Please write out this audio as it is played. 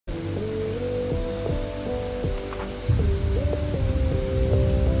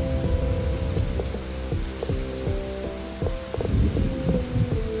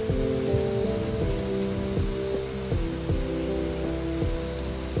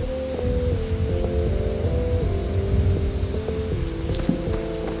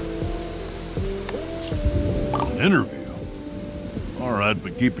Interview? All right,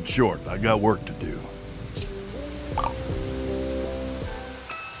 but keep it short. I got work to do.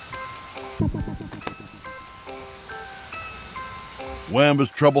 Wambus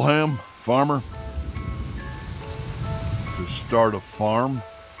Troubleham, farmer. To start a farm?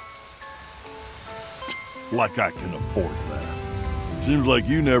 Like I can afford that. Seems like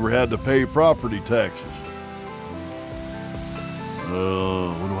you never had to pay property taxes.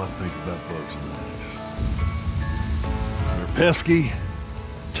 What do I think about Bugsnax? They're pesky,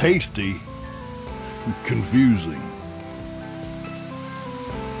 tasty, and confusing.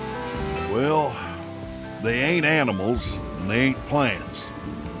 Well, they ain't animals, and they ain't plants.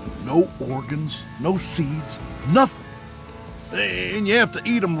 No organs, no seeds, nothing. And you have to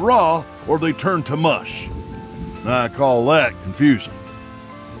eat them raw, or they turn to mush. I call that confusing.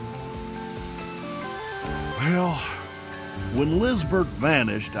 Well, when Lizbert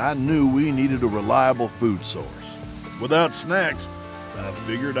vanished, I knew we needed a reliable food source. Without snacks, I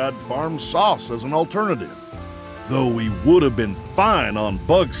figured I'd farm sauce as an alternative. Though we would have been fine on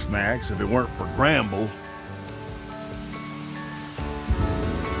Bugsnax if it weren't for Gramble.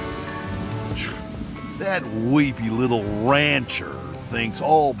 That weepy little rancher thinks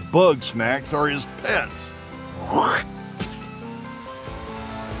all Bugsnax are his pets.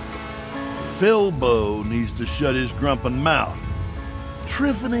 Philbo needs to shut his grumpin' mouth.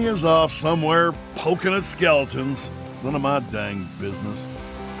 Triffany is off somewhere poking at skeletons. None of my dang business.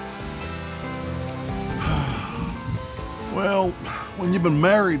 Well, when you've been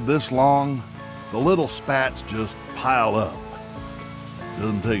married this long, the little spats just pile up.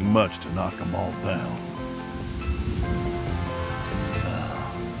 Doesn't take much to knock them all down.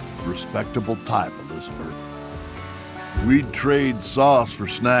 Respectable type, Elizabeth. We'd trade sauce for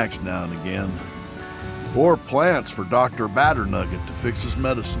snacks now and again. Or plants for Dr. Batternugget to fix his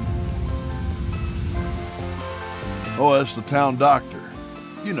medicine. Oh, that's the town doctor.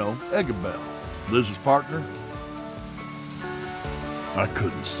 You know, Eggabell, Liz's partner. I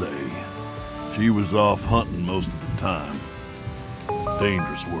couldn't say. She was off hunting most of the time.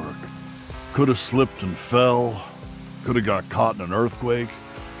 Dangerous work. Could have slipped and fell. Could have got caught in an earthquake.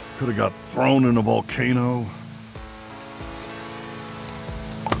 Could have got thrown in a volcano.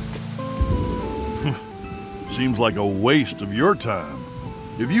 Seems like a waste of your time.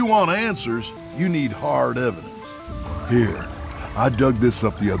 If you want answers, you need hard evidence. Here, I dug this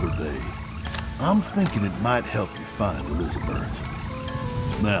up the other day. I'm thinking it might help you find Elizabeth.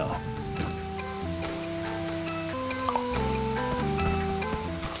 Now,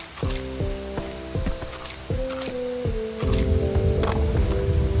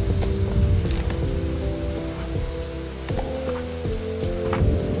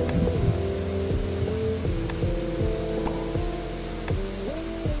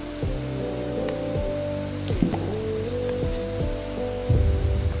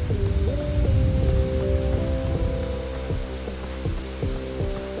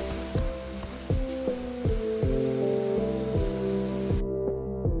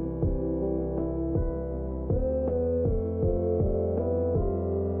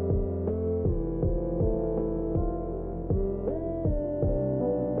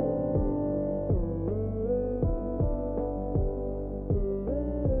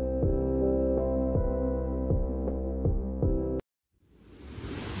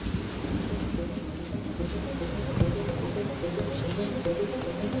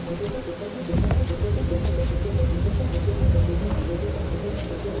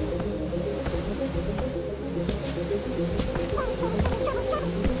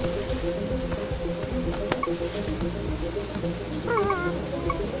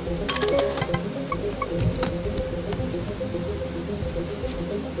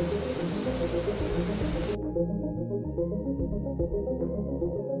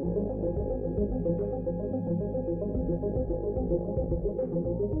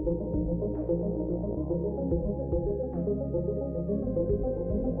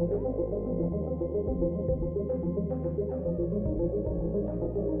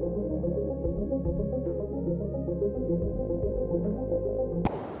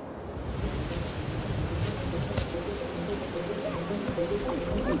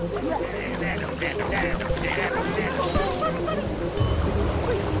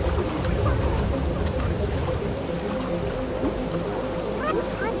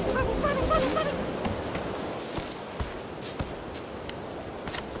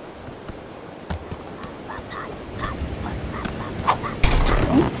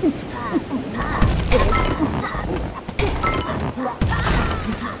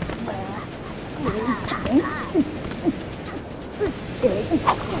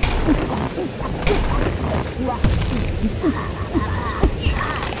 Wow.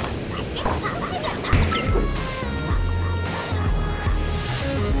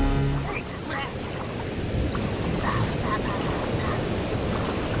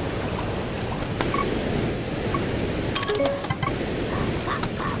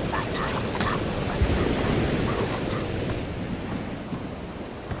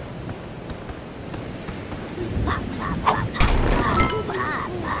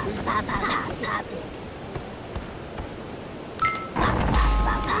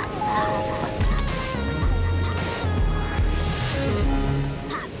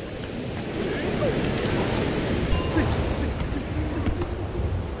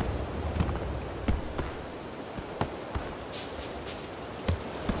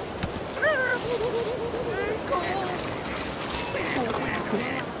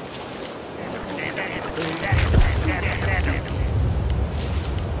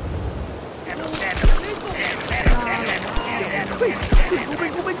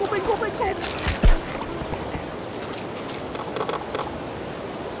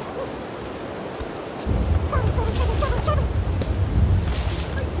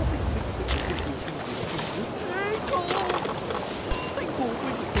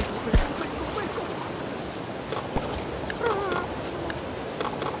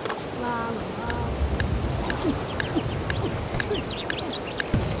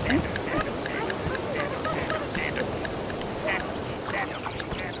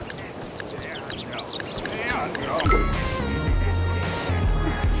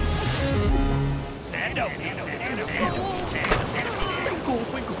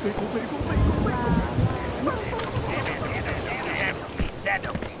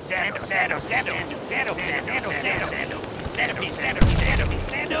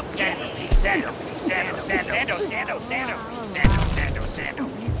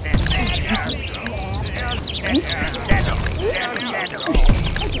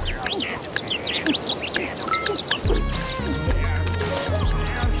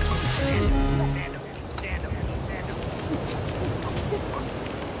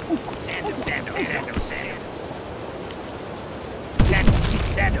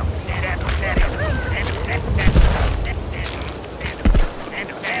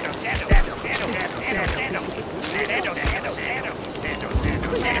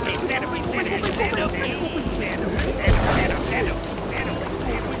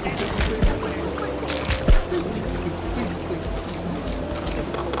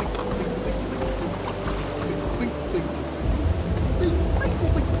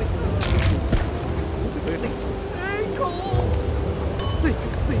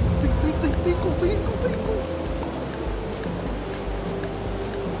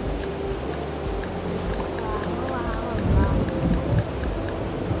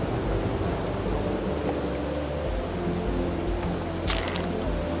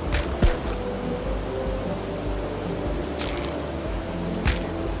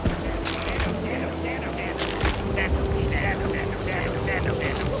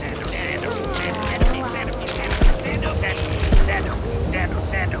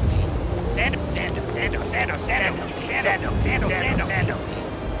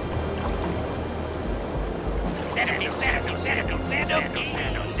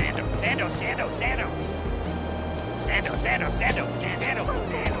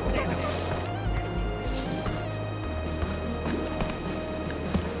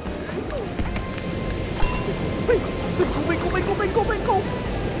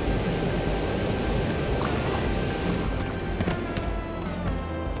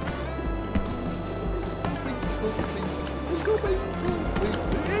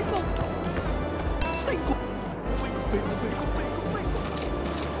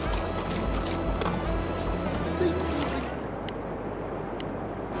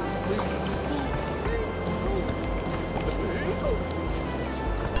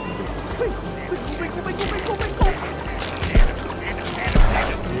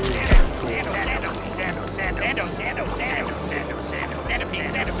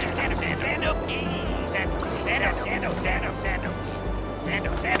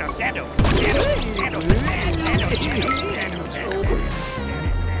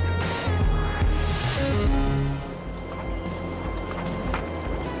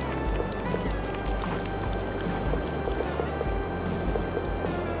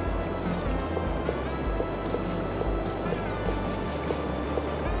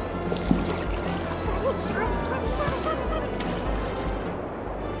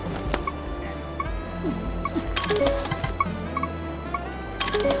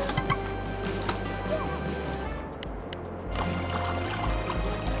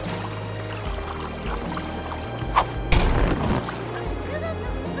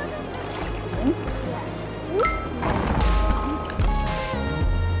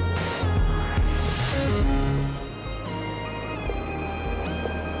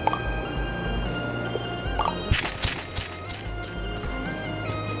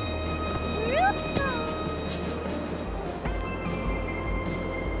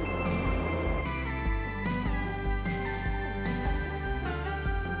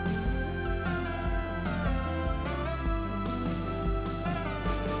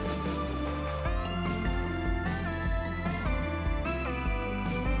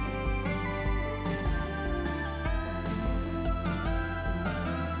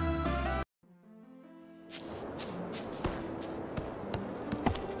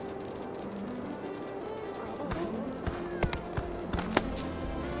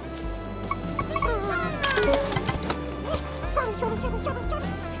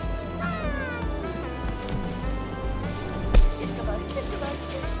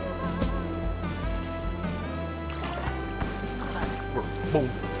 boom,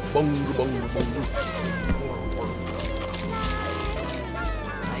 boom, boom, boom.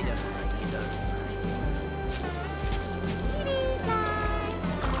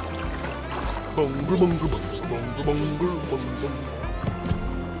 Bunga, bunga, bunga, bunga, bunga, bunga.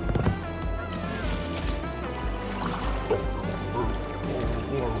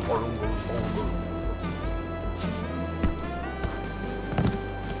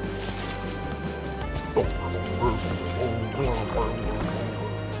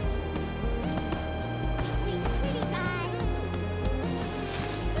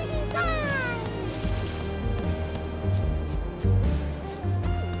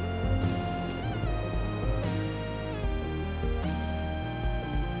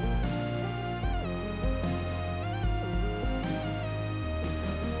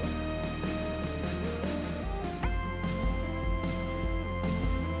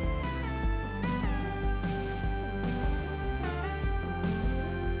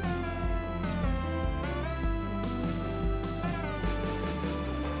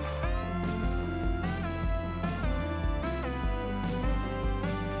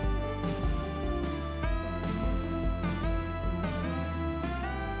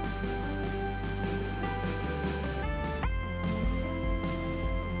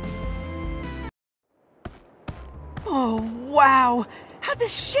 Oh, wow! How'd the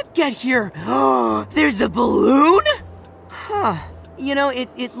ship get here? Oh, there's a balloon? Huh. You know,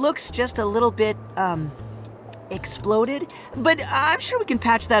 it looks just a little bit, exploded, but I'm sure we can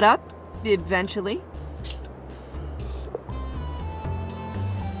patch that up eventually.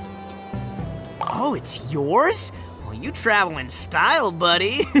 Oh, it's yours? Well, you travel in style,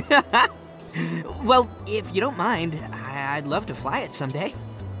 buddy. Well, if you don't mind, I'd love to fly it someday.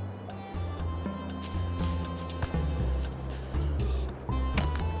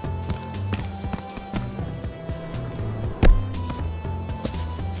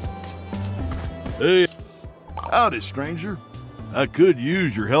 Hey, howdy, stranger. I could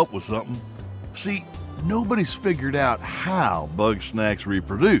use your help with something. See, nobody's figured out how Bugsnax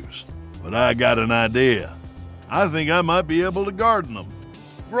reproduce, but I got an idea. I think I might be able to garden them,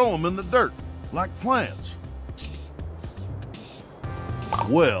 grow them in the dirt, like plants.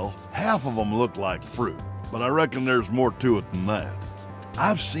 Well, half of them look like fruit, but I reckon there's more to it than that.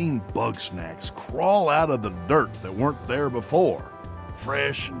 I've seen Bugsnax crawl out of the dirt that weren't there before,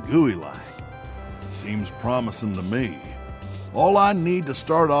 fresh and gooey-like. Seems promising to me. All I need to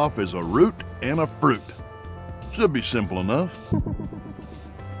start off is a root and a fruit. Should be simple enough.